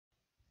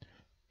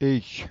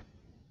H.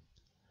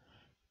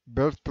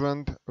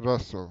 Bertrand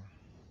Russell,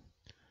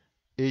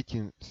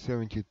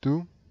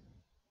 1872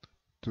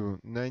 to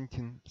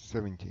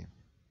 1970.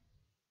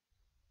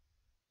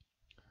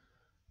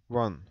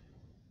 1.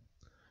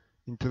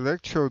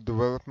 Intellectual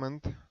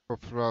development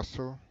of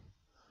Russell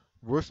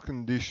was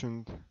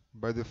conditioned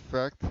by the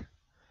fact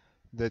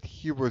that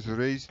he was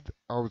raised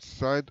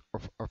outside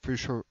of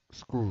official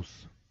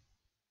schools.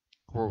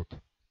 Quote,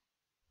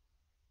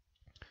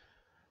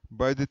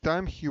 by the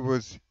time he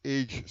was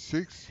age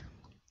 6,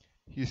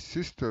 his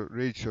sister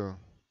Rachel,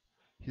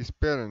 his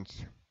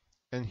parents,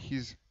 and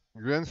his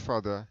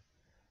grandfather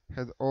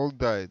had all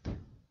died,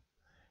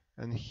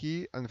 and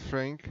he and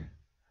Frank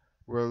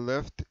were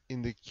left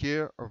in the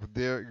care of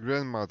their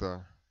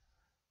grandmother,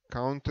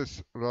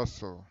 Countess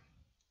Russell.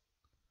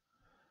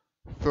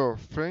 Though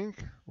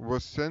Frank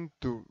was sent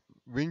to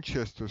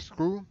Winchester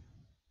School,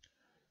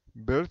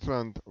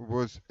 Bertrand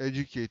was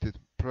educated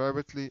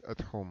privately at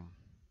home.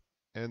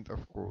 End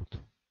of quote.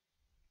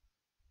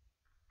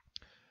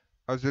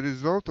 As a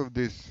result of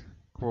this,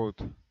 quote,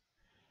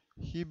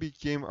 he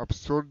became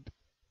absorbed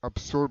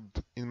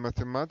in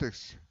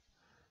mathematics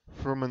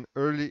from an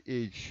early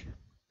age,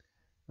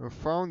 and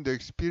found the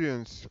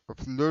experience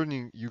of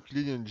learning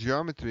Euclidean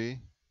geometry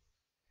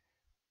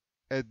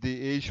at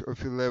the age of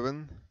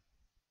 11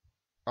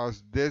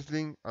 as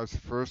dazzling as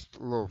first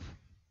love.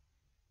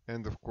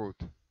 End of quote.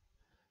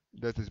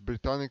 That is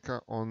Britannica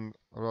on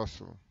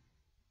Russell.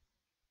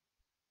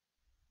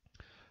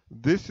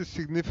 This is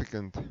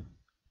significant,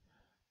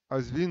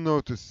 as we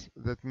notice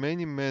that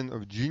many men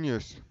of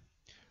genius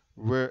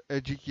were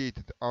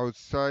educated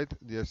outside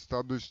the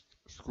established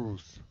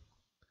schools.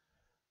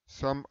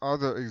 Some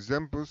other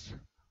examples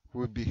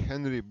would be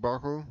Henry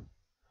Buckle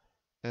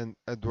and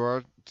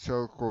Edward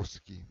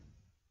Tsiolkovsky.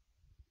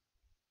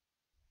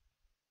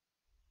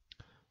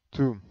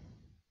 2.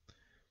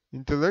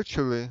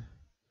 Intellectually,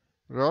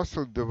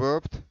 Russell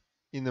developed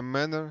in a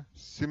manner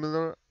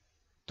similar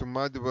to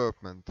my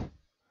development.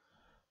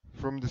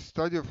 From the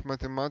study of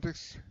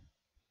mathematics,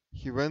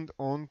 he went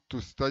on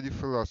to study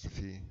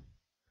philosophy,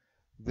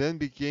 then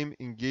became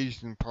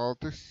engaged in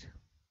politics,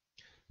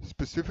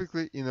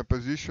 specifically in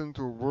opposition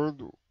to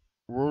World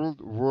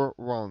War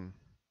I,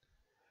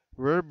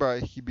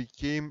 whereby he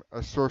became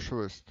a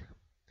socialist,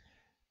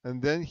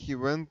 and then he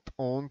went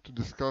on to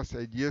discuss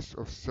ideas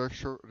of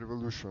sexual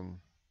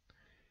revolution.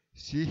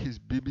 See his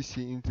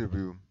BBC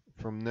interview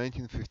from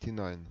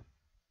 1959.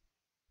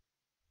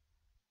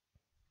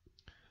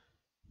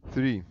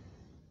 3.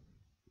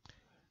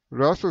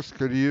 Russell's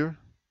career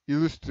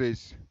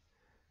illustrates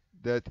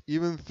that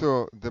even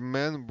though the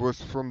man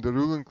was from the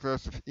ruling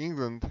class of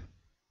England,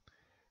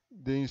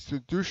 the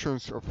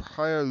institutions of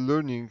higher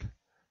learning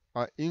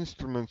are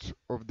instruments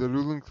of the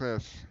ruling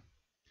class,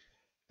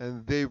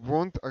 and they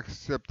won't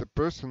accept a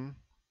person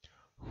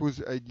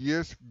whose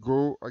ideas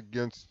go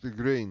against the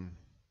grain.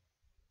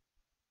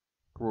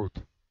 Quote,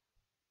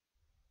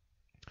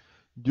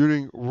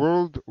 during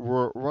World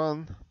War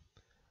I,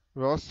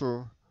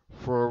 Russell,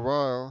 for a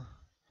while,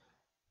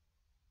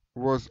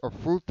 was a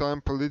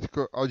full-time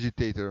political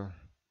agitator,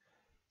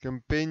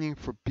 campaigning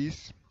for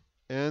peace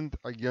and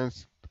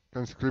against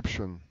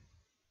conscription.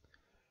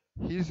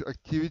 His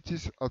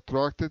activities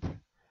attracted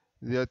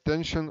the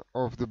attention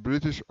of the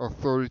British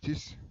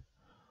authorities,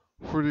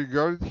 who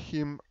regarded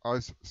him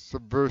as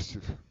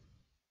subversive.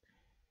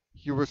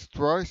 He was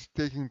twice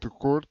taken to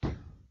court,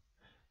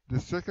 the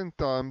second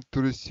time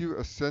to receive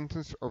a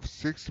sentence of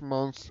 6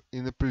 months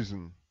in a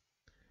prison,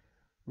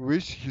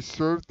 which he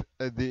served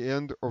at the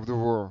end of the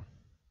war.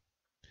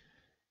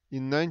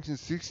 In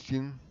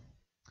 1916,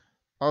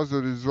 as a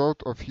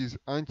result of his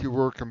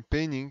anti-war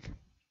campaigning,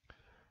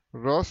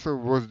 Russell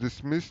was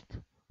dismissed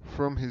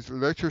from his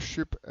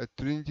lectureship at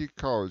Trinity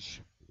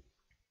College.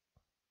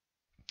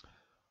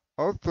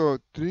 Although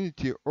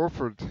Trinity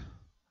offered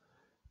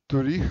to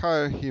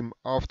rehire him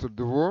after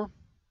the war,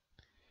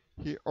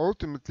 he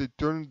ultimately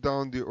turned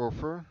down the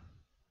offer,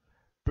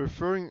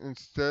 preferring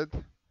instead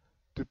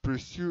to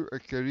pursue a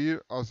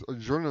career as a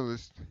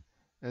journalist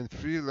and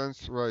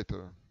freelance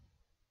writer.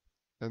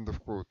 End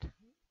of quote.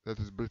 That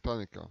is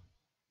Britannica.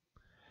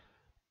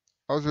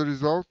 As a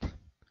result,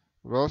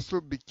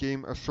 Russell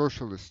became a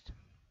socialist.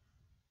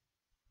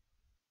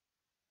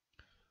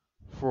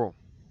 4.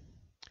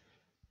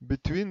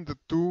 Between the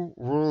two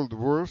world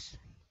wars,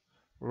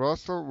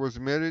 Russell was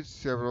married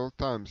several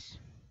times.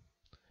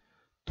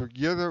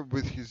 Together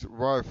with his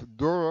wife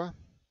Dora,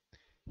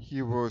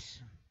 he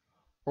was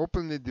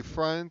openly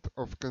defiant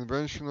of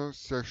conventional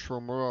sexual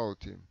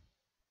morality.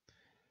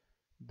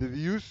 The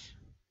views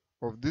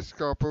of this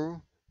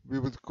couple we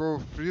would call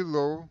free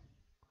love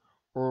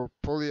or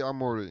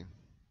polyamory.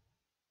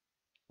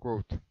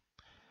 Quote,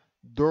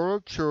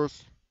 Dora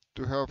chose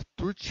to have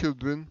 2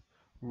 children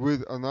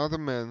with another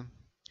man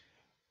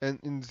and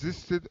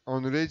insisted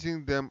on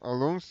raising them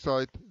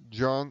alongside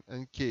John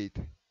and Kate,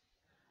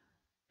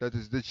 that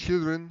is, the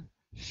children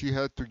she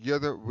had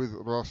together with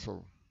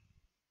Russell.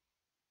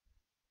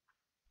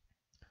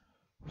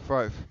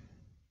 5.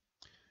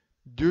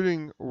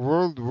 During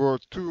World War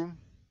II,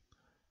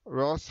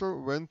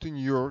 Russell went to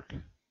New York,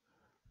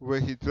 where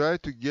he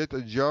tried to get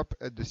a job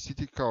at the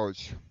City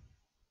College.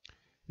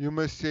 You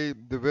may say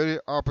the very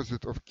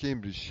opposite of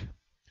Cambridge,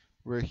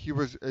 where he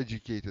was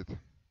educated.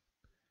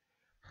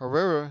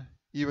 However,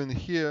 even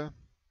here,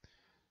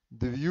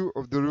 the view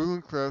of the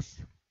ruling class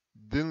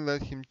didn't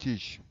let him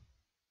teach.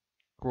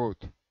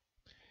 Quote,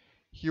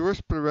 he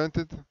was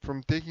prevented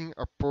from taking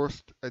a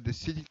post at the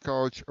City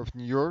College of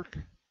New York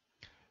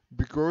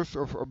because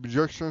of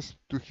objections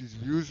to his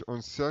views on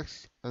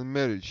sex and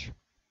marriage.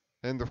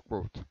 End of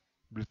quote.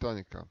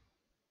 Britannica.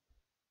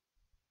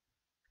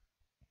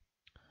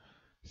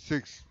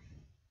 6.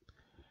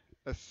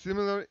 A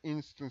similar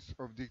instance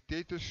of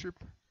dictatorship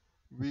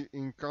we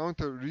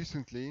encountered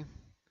recently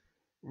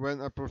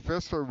when a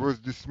professor was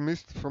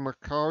dismissed from a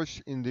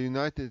college in the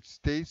United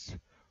States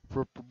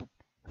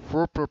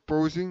for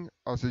proposing,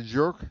 as a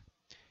joke,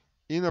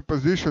 in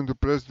opposition to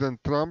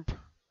President Trump,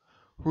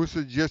 who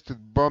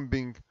suggested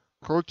bombing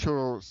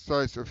cultural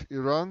sites of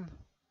Iran,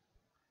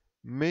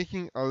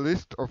 making a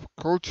list of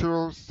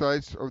cultural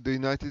sites of the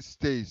United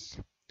States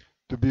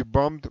to be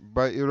bombed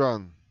by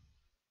Iran.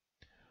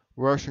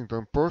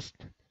 Washington Post,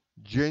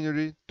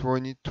 January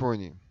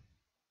 2020.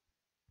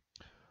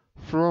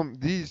 From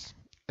these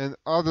and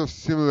other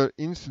similar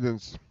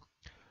incidents,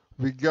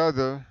 we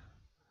gather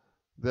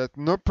that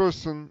no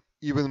person,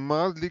 even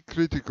mildly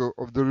critical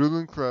of the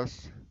ruling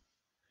class,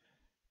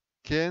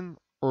 can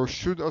or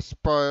should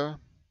aspire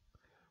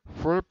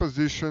for a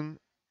position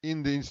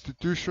in the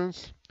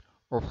institutions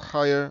of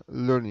higher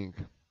learning.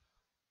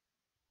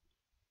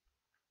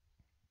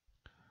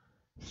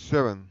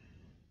 7.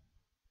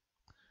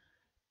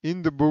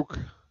 In the book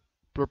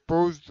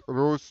Proposed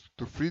Roads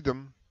to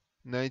Freedom,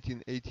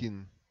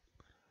 1918,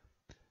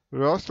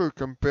 Russell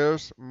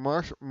compares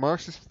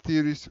Marxist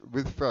theories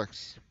with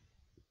facts.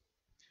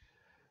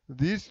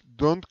 These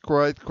don't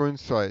quite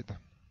coincide.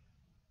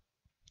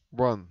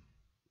 1.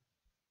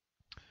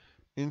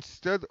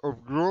 Instead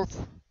of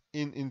growth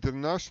in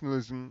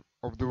internationalism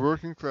of the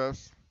working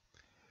class,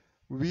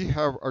 we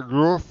have a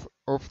growth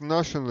of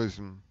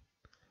nationalism,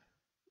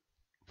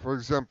 for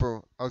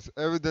example, as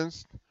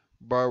evidenced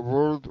by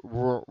World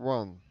War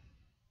I.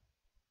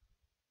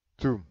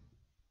 2.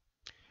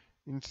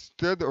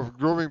 Instead of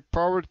growing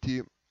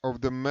poverty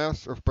of the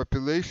mass of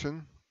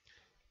population,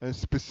 and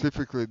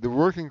specifically the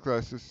working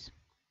classes,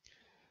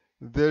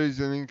 there is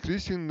an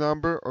increasing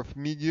number of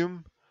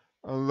medium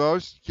and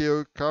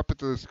large-scale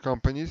capitalist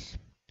companies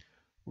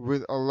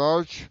with a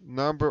large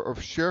number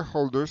of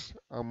shareholders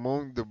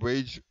among the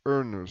wage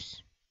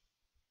earners.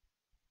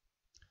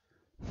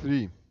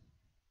 3.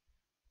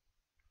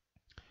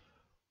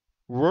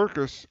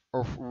 Workers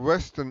of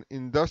Western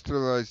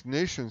industrialized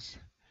nations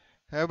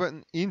have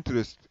an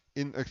interest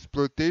in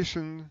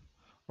exploitation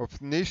of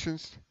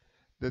nations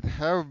that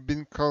have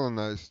been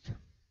colonized.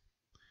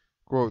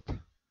 Quote,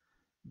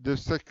 the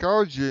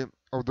psychology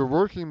of the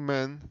working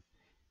man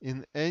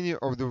in any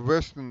of the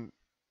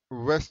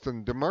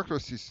Western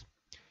democracies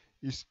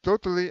is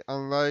totally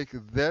unlike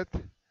that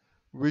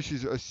which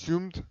is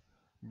assumed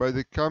by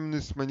the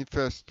Communist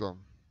Manifesto.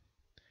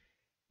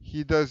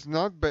 He does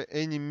not by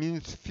any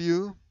means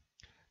feel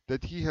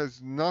that he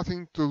has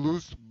nothing to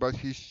lose but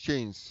his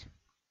chains.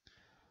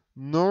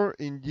 Nor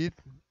indeed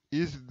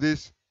is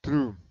this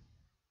true.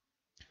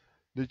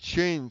 The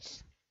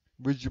chains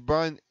which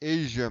bind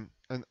Asia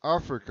and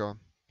Africa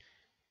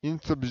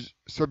in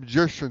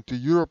subjection to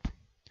Europe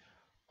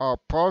are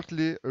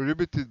partly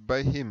riveted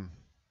by him.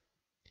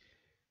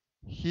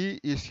 He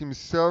is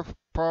himself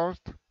part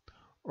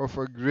of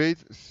a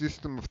great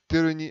system of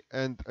tyranny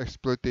and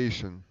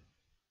exploitation.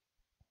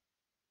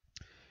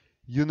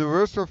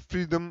 Universal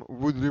freedom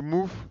would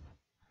remove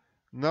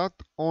not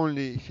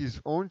only his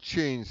own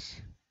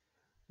chains,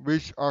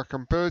 which are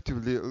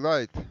comparatively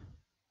light,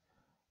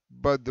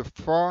 but the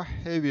far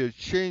heavier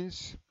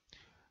chains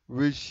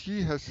which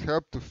he has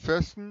helped to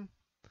fasten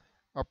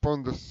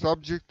upon the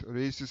subject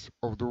races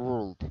of the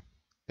world.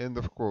 End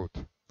of quote.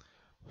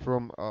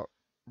 From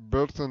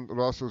Bertrand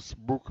Russell's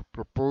book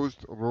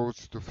Proposed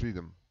Roads to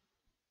Freedom.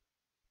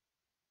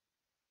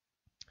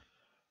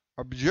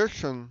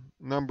 Objection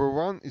number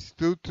 1 is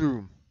still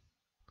true.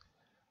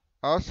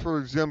 As for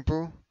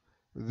example,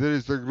 there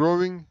is a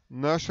growing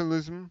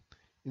nationalism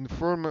in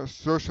former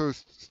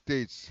socialist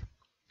states.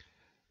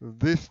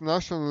 This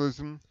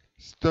nationalism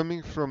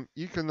stemming from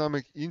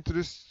economic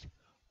interests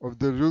of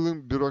the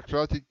ruling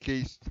bureaucratic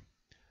caste,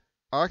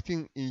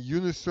 acting in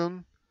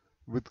unison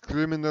with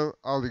criminal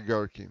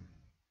oligarchy.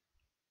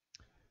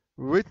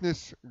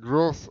 Witness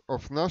growth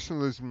of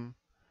nationalism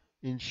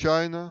in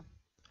China,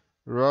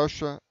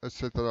 Russia,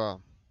 etc.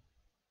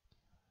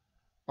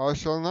 I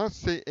shall not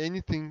say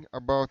anything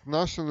about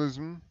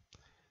nationalism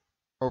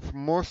of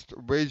most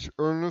wage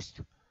earners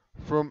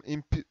from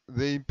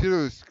the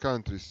imperialist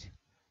countries,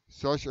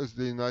 such as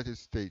the United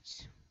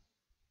States.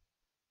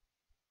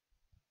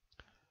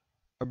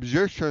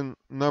 Objection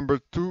number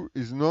 2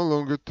 is no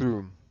longer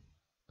true.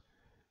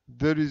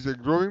 There is a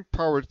growing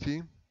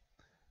poverty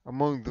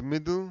among the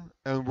middle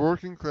and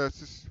working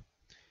classes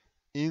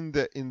in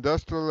the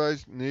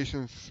industrialized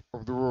nations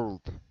of the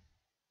world.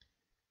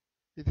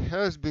 It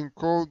has been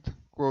called,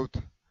 quote,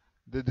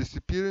 the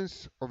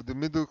disappearance of the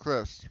middle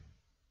class,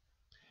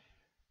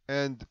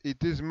 and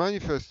it is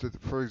manifested,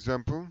 for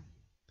example,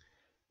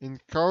 in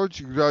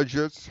college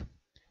graduates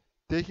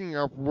taking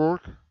up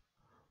work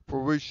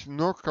for which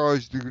no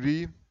college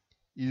degree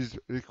is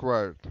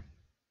required.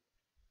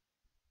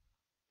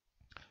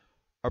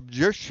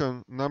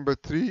 Objection number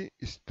 3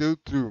 is still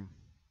true.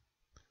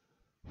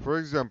 For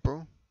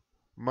example,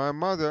 my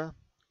mother,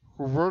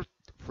 who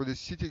worked for the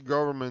city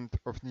government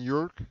of New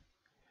York,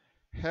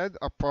 had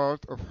a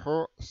part of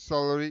her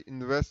salary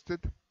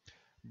invested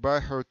by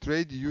her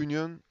trade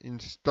union in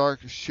stock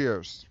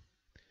shares.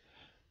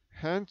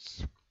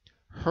 Hence,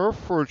 her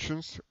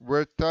fortunes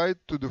were tied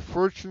to the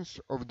fortunes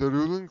of the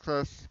ruling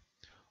class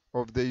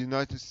of the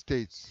United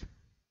States.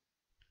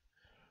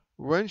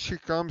 When she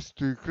comes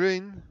to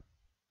Ukraine,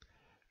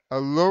 a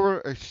lower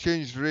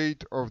exchange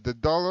rate of the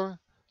dollar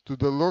to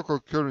the local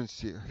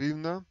currency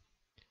hryvnia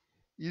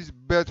is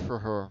bad for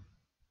her,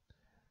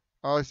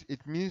 as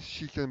it means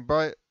she can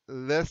buy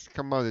less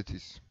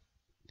commodities.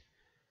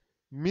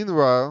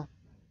 Meanwhile,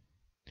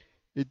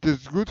 it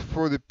is good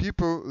for the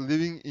people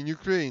living in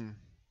Ukraine,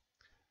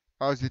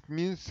 as it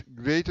means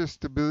greater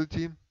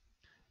stability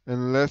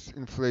and less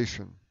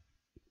inflation.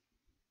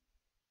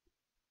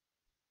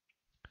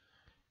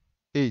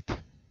 8.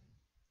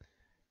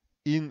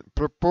 In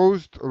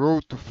Proposed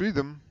Road to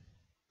Freedom,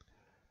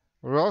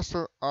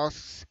 Russell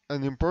asks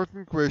an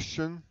important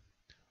question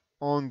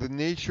on the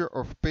nature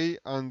of pay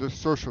under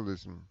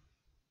socialism.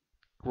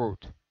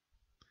 Quote,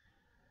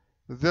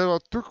 there are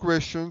two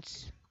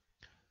questions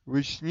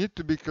which need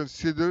to be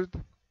considered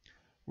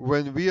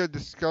when we are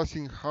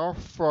discussing how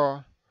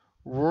far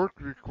work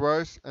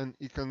requires an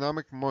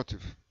economic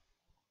motive.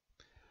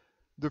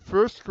 The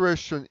first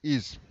question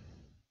is,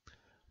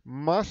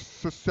 must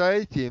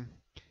society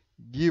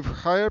give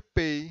higher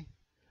pay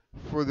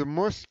for the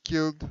more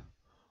skilled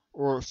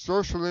or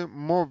socially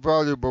more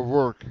valuable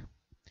work,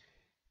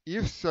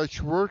 if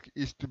such work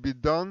is to be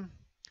done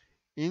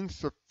in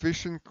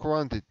sufficient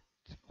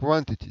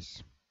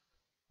quantities?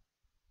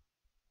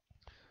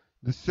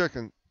 The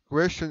second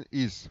question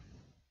is,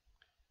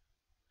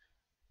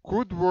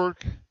 could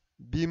work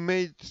be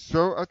made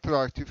so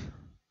attractive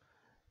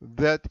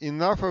that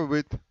enough of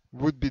it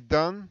would be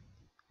done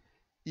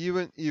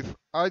even if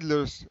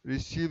idlers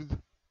received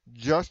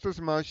just as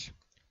much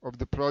of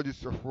the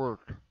produce of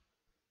work?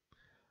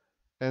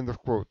 End of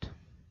quote.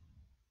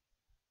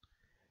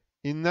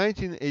 In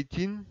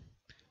 1918,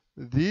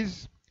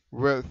 these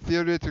were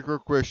theoretical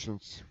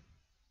questions,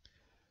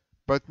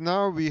 but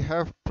now we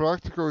have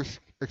practical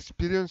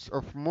experience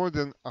of more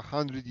than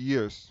 100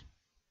 years.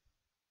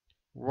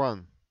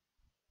 1.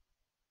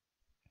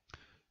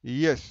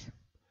 Yes,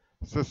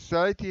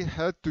 society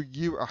had to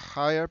give a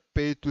higher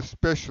pay to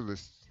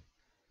specialists.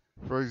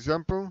 For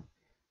example,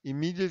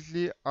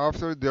 immediately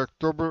after the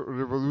October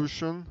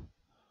Revolution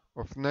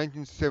of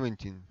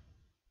 1917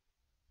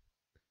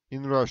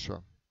 in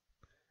Russia.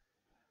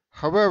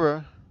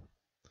 However,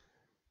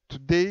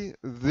 today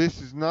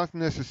this is not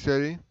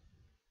necessary,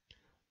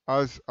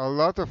 as a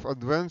lot of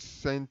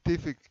advanced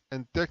scientific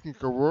and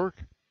technical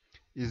work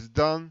is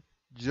done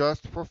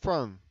just for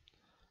fun,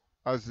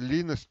 as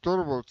Linus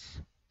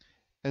Torvalds,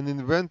 an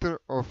inventor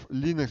of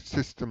Linux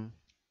system,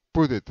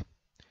 put it.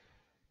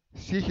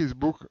 See his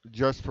book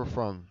Just for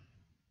Fun.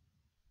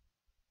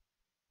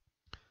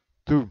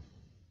 2.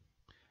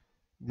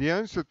 The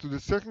answer to the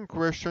second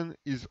question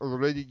is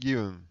already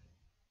given.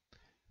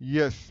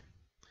 Yes,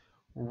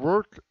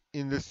 work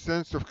in the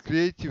sense of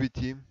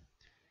creativity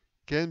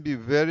can be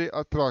very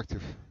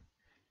attractive,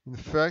 in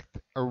fact,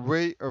 a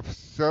way of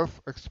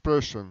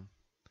self-expression,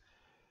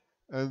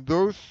 and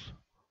those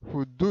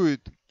who do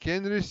it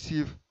can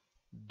receive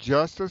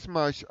just as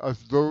much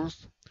as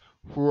those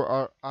who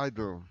are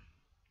idle.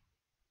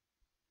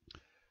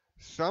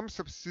 Some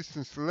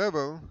subsistence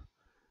level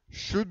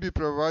should be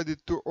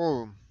provided to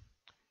all,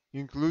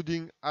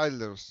 including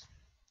idlers.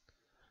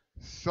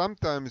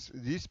 Sometimes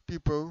these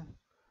people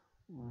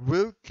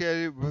will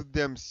carry with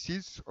them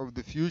seeds of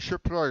the future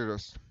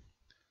progress,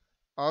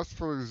 as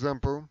for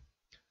example,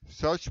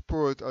 such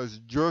poet as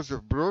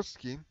Joseph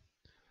Brodsky,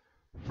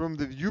 from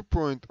the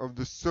viewpoint of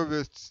the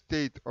Soviet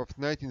state of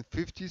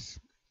 1950s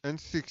and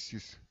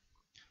 60s,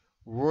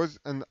 was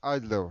an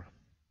idler.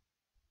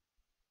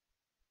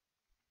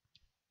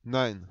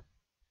 9.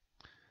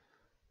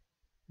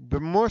 The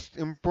most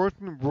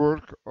important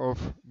work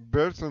of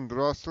Bertrand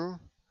Russell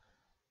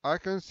I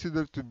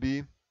consider to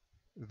be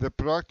The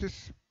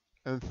Practice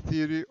and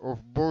Theory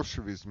of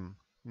Bolshevism,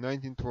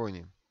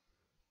 1920.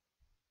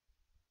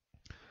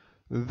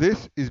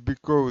 This is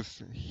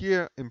because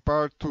here in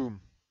part 2,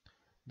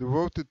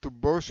 devoted to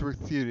Bolshevik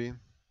theory,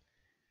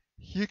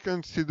 he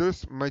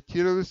considers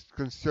materialist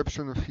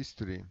conception of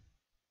history.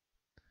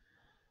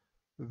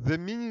 The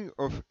meaning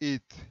of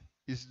it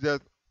is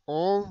that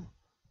all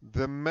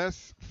the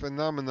mass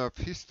phenomena of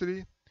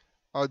history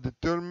are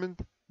determined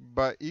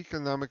by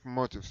economic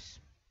motives.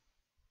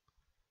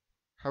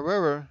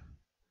 However,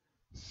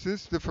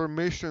 since the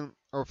formation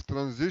of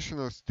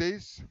transitional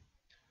states,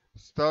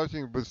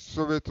 starting with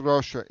Soviet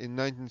Russia in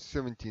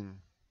 1917,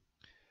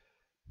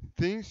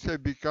 things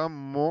have become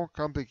more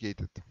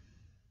complicated.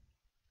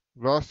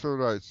 Russell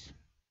writes,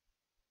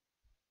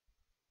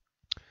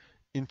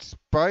 in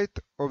spite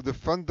of the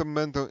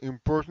fundamental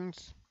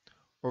importance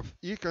of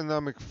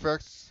economic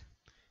facts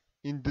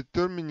in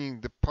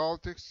determining the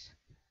politics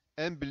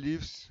and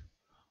beliefs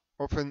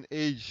of an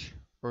age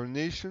or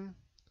nation,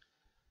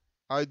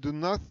 I do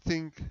not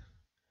think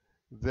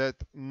that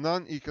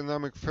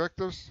non-economic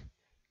factors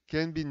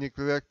can be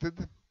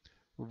neglected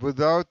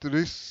without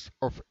risks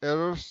of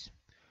errors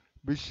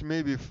which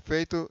may be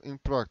fatal in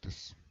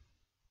practice.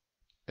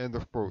 End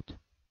of quote.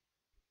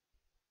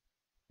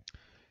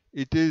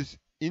 It is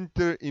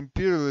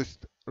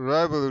inter-imperialist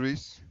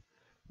rivalries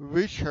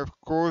which have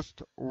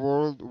caused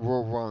World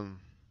War I.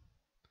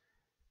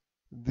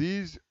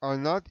 These are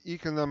not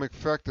economic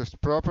factors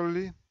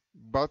properly,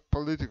 but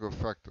political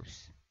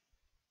factors.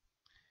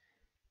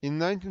 In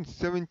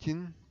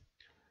 1917,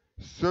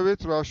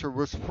 Soviet Russia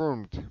was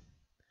formed,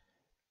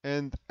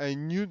 and a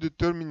new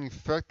determining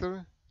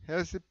factor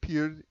has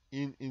appeared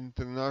in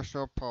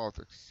international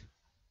politics: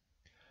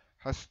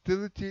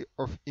 hostility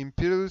of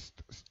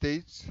imperialist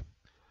states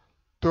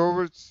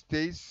towards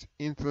states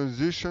in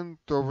transition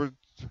towards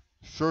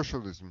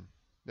socialism,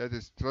 that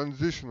is,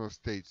 transitional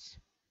states.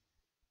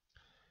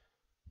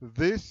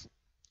 This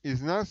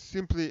is not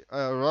simply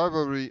a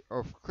rivalry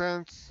of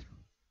clans,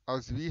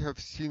 as we have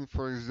seen,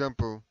 for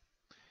example,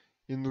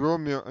 in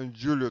Romeo and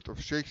Juliet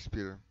of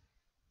Shakespeare,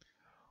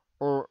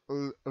 or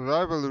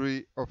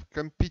rivalry of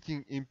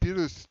competing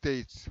imperialist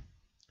states,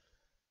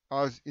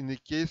 as in the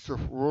case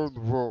of World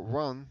War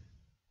I,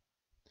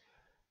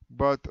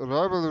 but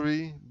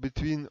rivalry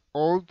between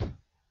old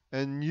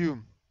and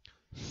new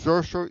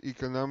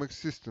socio-economic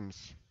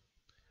systems,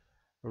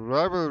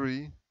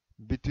 rivalry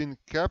between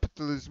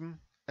capitalism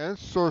and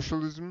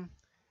socialism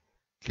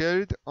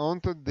carried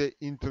onto the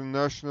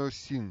international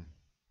scene.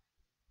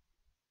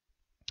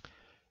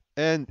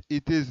 And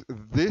it is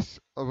this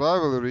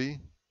rivalry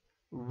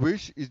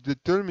which is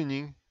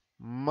determining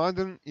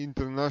modern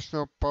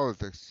international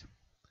politics,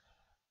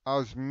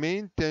 as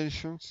main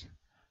tensions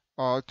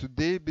are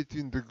today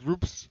between the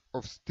groups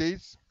of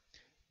states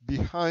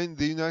behind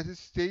the United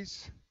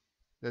States,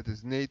 that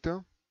is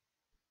NATO,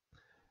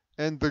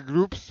 and the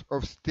groups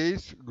of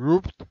states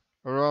grouped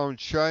around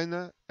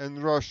China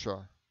and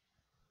Russia,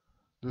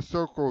 the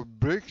so-called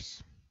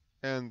BRICS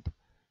and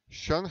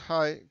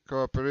Shanghai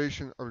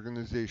Cooperation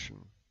Organization.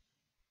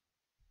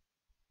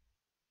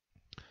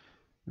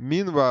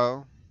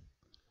 Meanwhile,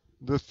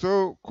 the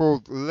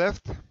so-called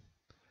left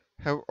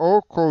have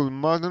all called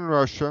modern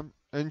Russia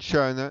and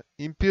China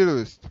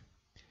imperialist,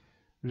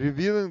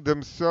 revealing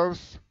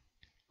themselves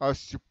as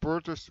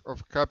supporters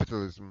of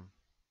capitalism.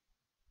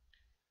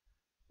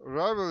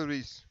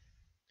 Rivalries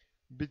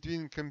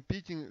between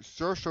competing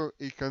social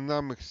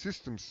economic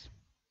systems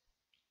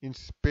in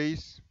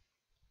space,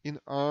 in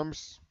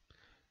arms,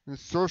 in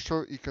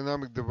social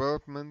economic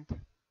development,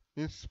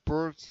 in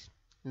sports,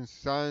 in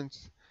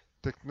science,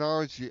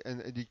 technology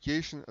and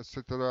education,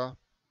 etc.,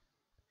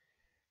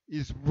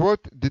 is what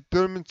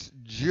determines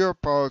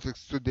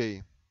geopolitics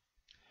today,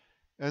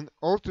 and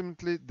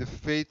ultimately the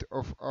fate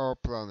of our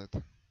planet.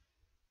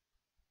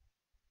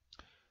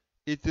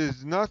 It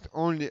is not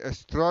only a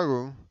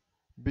struggle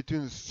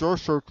between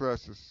social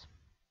classes,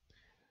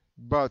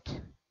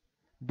 but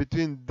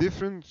between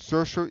different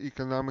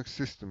socio-economic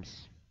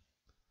systems.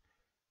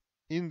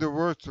 In the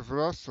words of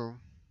Russell,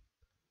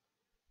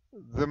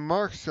 the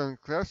Marxian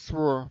class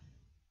war,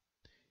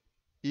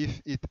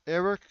 if it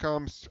ever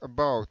comes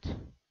about,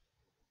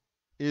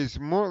 is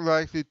more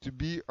likely to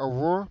be a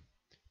war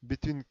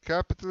between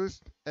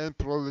capitalist and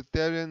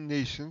proletarian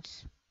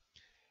nations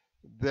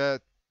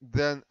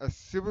than a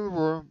civil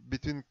war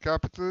between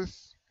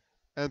capitalists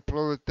and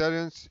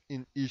proletarians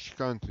in each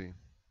country.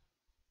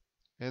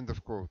 End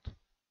of quote.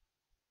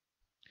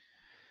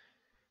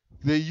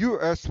 The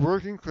US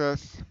working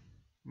class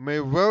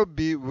may well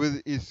be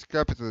with its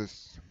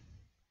capitalists.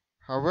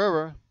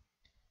 However,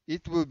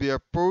 it will be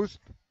opposed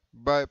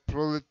by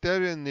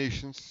proletarian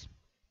nations,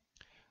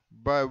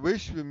 by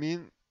which we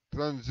mean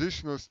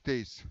transitional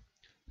states,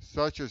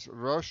 such as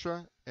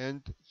Russia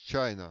and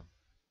China.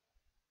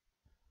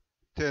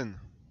 10.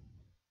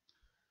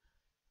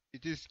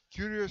 It is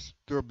curious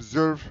to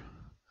observe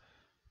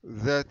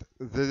that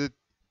the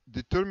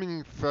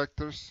determining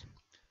factors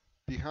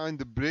behind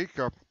the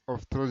breakup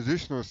of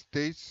transitional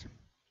states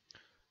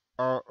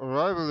are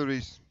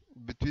rivalries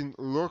between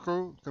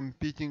local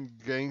competing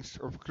gangs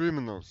of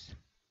criminals,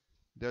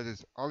 that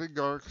is,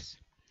 oligarchs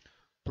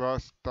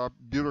plus top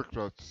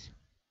bureaucrats,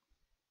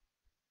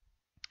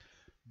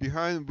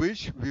 behind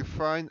which we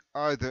find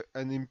either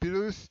an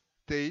imperialist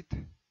state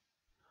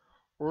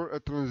or a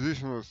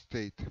transitional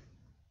state.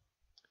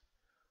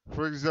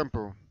 For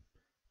example,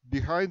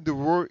 behind the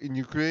war in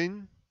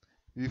Ukraine,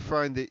 we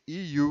find the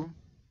EU,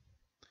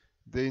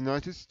 the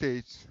United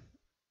States,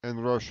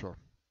 and Russia.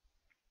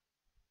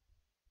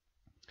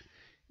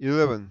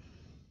 11.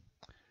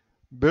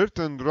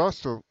 Bertrand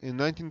Russell in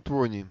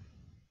 1920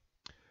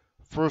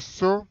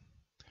 foresaw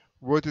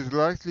what is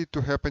likely to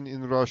happen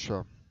in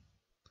Russia,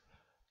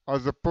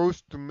 as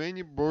opposed to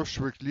many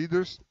Bolshevik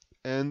leaders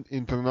and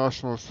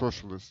international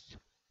socialists.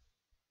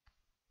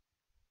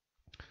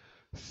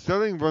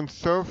 Selling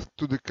oneself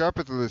to the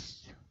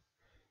capitalists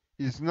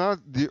is not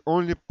the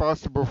only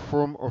possible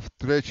form of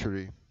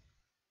treachery.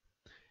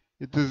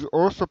 It is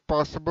also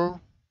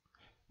possible,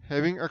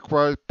 having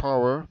acquired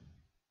power,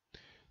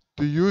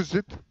 to use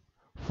it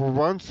for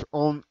one's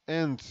own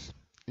ends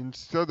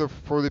instead of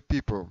for the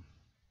people.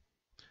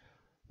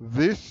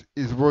 This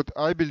is what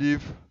I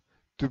believe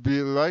to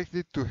be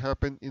likely to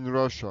happen in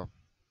Russia.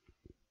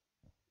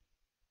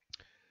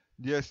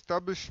 The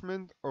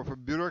establishment of a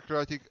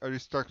bureaucratic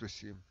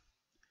aristocracy,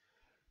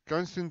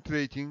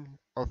 concentrating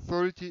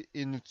authority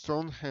in its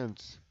own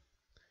hands,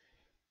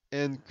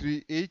 and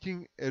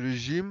creating a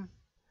regime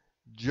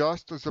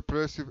just as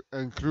oppressive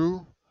and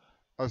cruel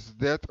as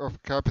that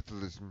of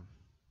capitalism.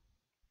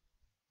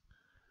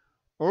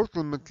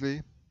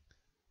 Ultimately,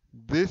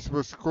 this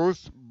was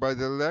caused by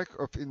the lack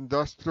of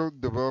industrial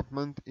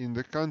development in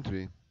the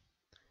country,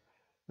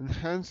 and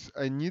hence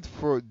a need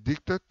for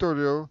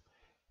dictatorial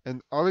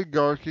and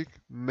oligarchic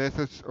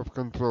methods of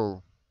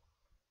control.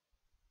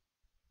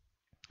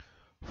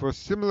 For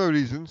similar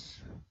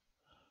reasons,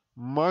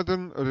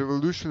 modern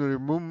revolutionary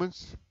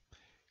movements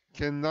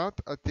cannot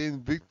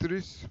attain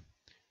victories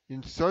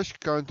in such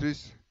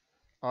countries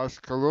as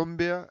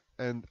Colombia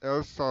and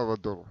El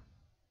Salvador.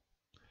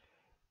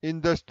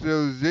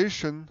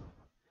 Industrialization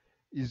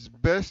is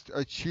best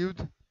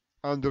achieved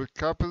under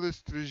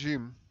capitalist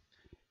regime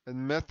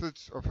and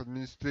methods of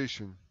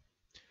administration,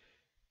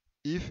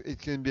 if it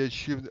can be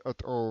achieved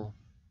at all.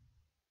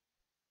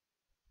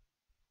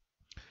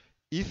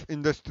 If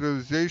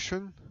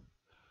industrialization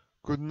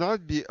could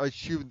not be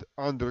achieved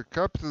under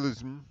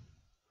capitalism,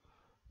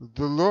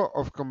 the law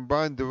of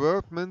combined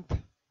development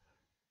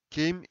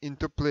came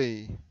into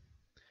play,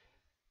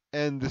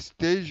 and the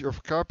stage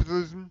of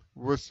capitalism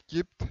was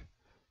skipped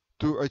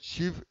to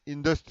achieve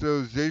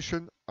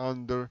industrialization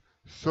under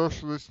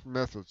socialist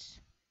methods.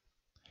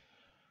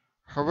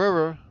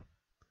 However,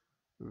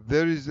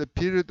 there is a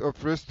period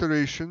of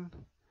restoration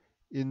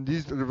in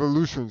these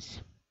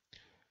revolutions,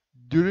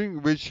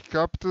 during which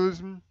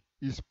capitalism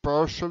is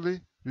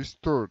partially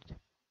restored.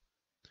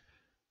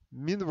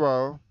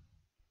 Meanwhile,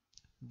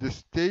 the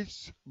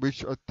states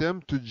which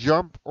attempt to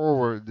jump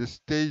over the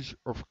stage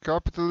of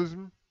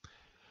capitalism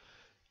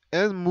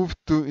and move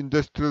to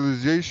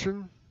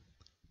industrialization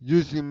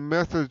using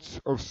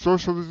methods of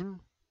socialism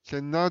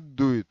cannot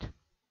do it,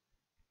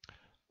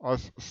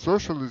 as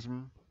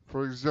socialism,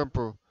 for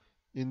example,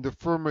 in the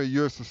former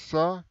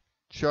USSR,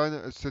 China,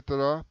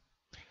 etc.,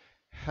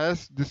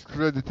 has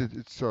discredited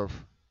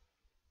itself.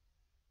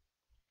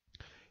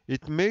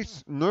 It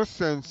makes no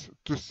sense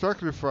to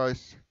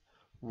sacrifice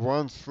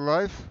one's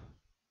life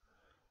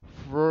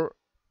for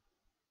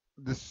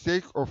the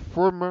sake of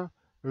former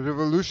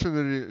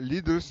revolutionary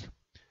leaders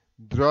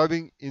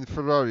driving in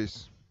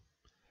Ferraris,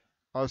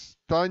 as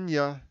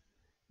Tanya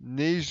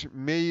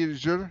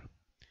Neijmeyer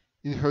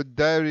in her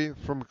diary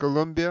from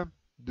Colombia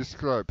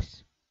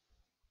describes.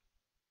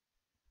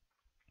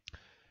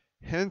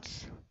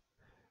 Hence,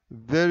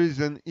 there is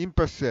an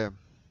impasse.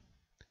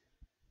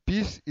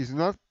 Peace is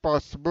not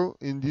possible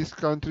in these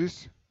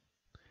countries,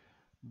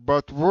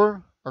 but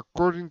war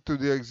according to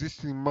the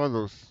existing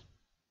models,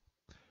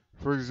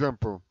 for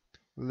example,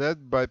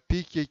 led by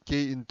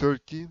PKK in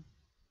Turkey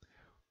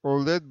or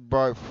led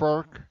by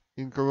FARC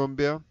in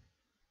Colombia,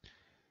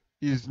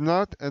 is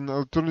not an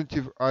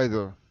alternative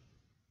either.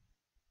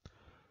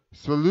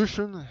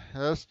 Solution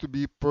has to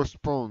be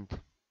postponed,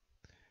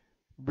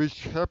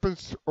 which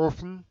happens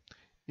often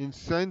in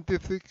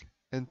scientific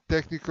and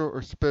technical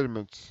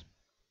experiments,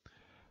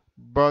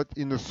 but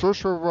in a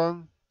social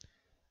one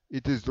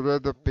it is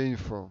rather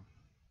painful.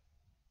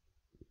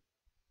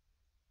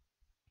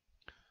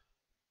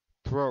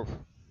 12.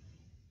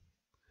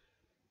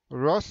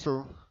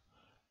 Russell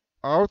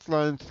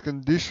outlines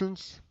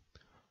conditions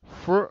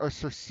for a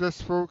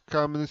successful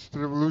communist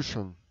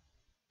revolution.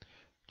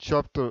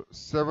 Chapter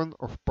 7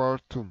 of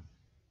Part 2.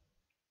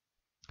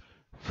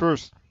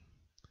 First,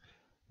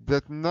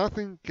 that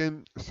nothing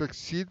can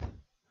succeed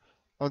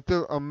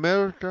until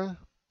America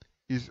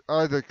is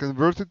either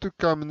converted to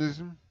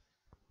communism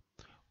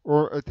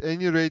or at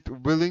any rate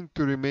willing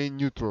to remain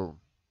neutral.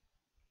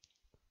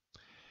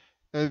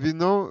 And we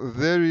know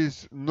there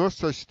is no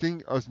such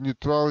thing as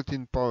neutrality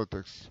in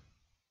politics.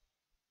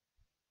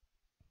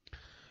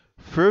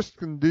 First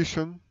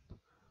condition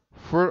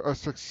for a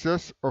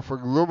success of a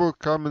global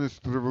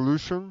communist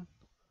revolution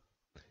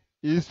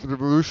is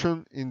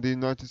revolution in the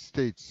United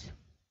States,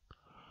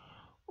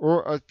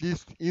 or at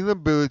least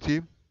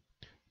inability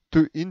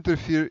to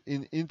interfere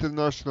in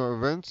international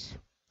events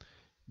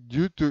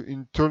due to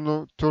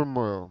internal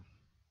turmoil.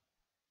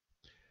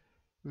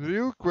 The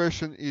real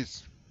question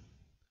is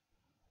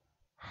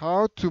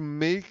how to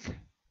make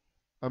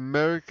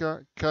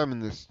America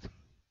communist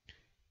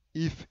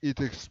if it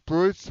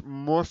exploits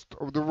most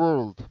of the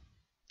world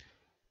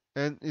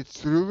and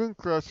its ruling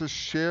classes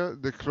share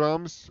the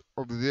crumbs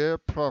of their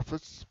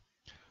profits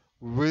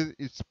with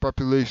its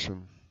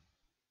population.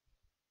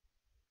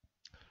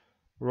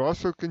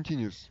 Russell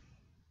continues.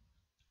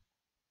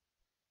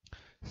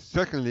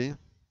 Secondly,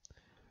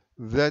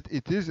 that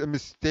it is a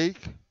mistake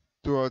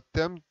to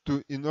attempt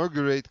to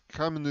inaugurate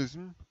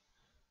communism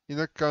in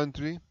a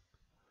country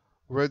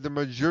where the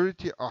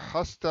majority are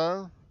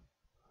hostile,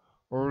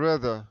 or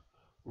rather,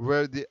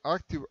 where the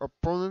active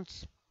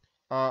opponents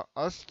are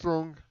as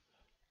strong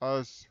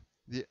as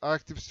the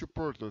active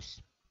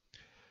supporters,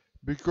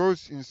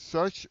 because in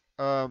such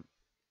a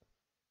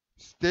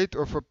state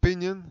of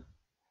opinion,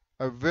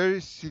 a very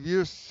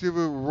severe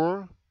civil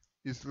war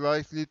is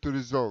likely to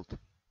result.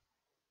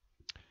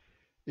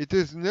 It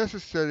is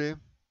necessary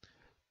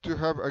to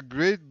have a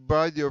great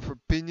body of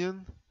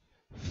opinion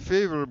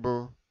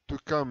favorable to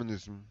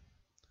communism,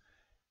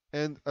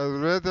 and a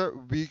rather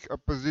weak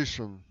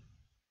opposition,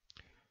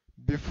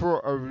 before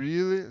a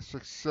really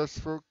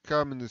successful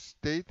communist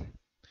state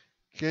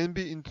can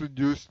be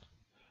introduced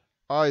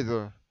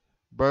either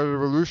by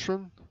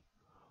revolution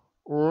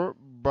or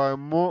by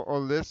more or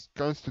less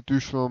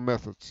constitutional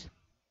methods.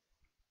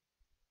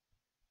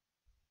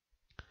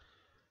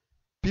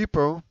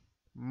 People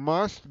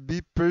must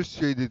be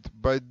persuaded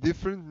by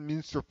different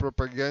means of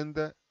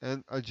propaganda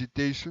and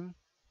agitation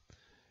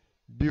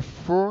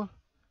before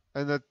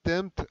an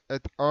attempt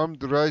at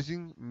armed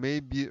rising may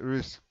be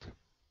risked.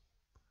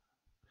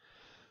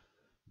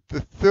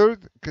 The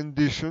third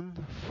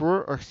condition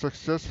for a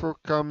successful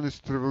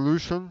communist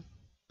revolution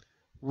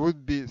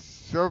would be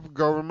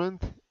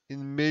self-government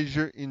in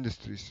major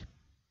industries.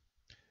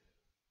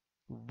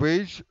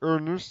 Wage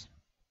earners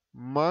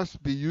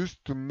must be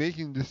used to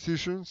making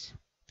decisions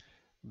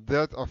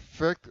that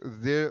affect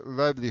their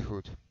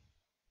livelihood.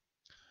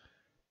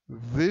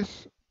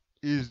 This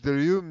is the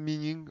real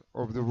meaning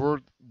of the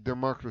word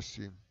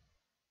democracy,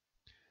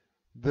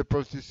 the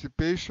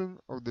participation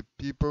of the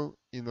people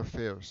in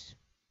affairs.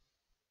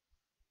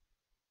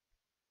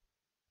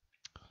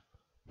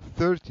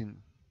 13.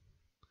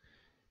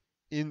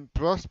 In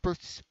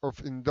Prospects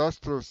of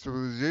Industrial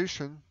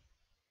Civilization,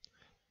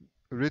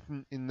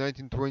 written in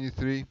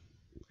 1923,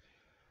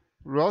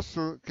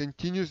 Russell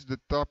continues the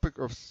topic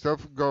of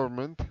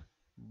self-government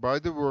by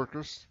the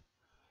workers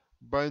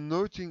by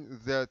noting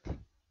that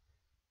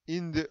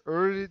in the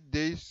early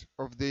days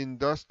of the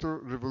Industrial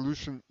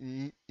Revolution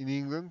in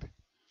England,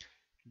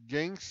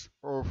 gangs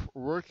of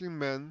working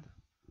men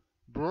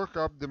broke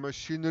up the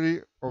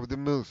machinery of the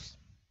mills,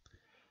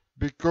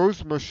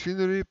 because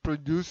machinery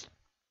produced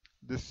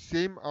the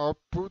same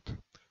output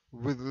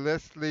with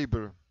less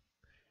labor,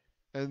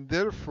 and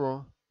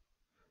therefore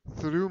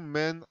threw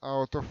men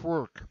out of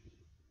work.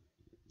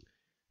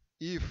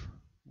 If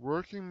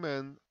working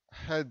men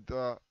had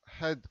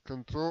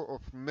control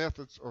of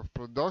methods of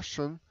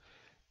production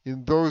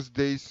in those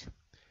days,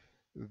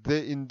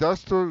 the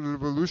Industrial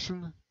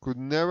Revolution could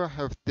never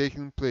have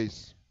taken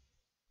place.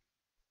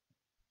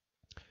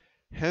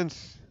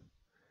 Hence,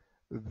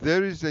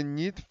 there is a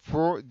need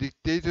for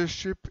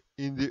dictatorship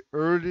in the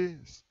early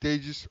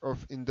stages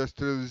of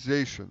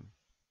industrialization.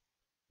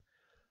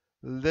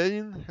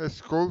 Lenin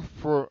has called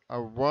for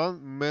a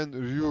one-man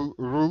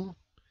rule,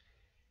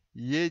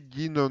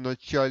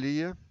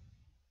 единоначалие,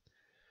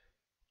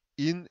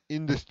 in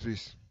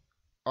industries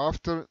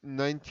after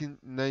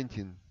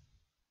 1919.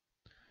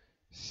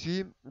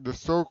 See the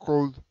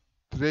so-called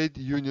trade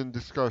union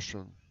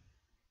discussion.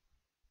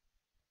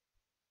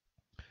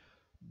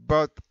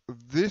 But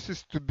this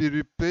is to be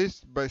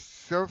replaced by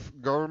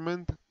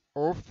self-government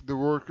of the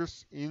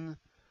workers in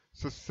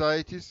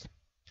societies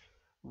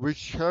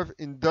which have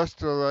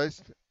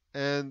industrialized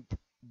and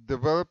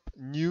developed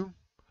new,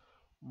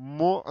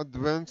 more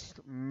advanced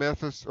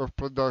methods of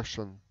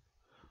production,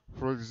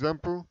 for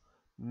example,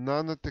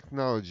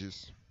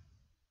 nanotechnologies.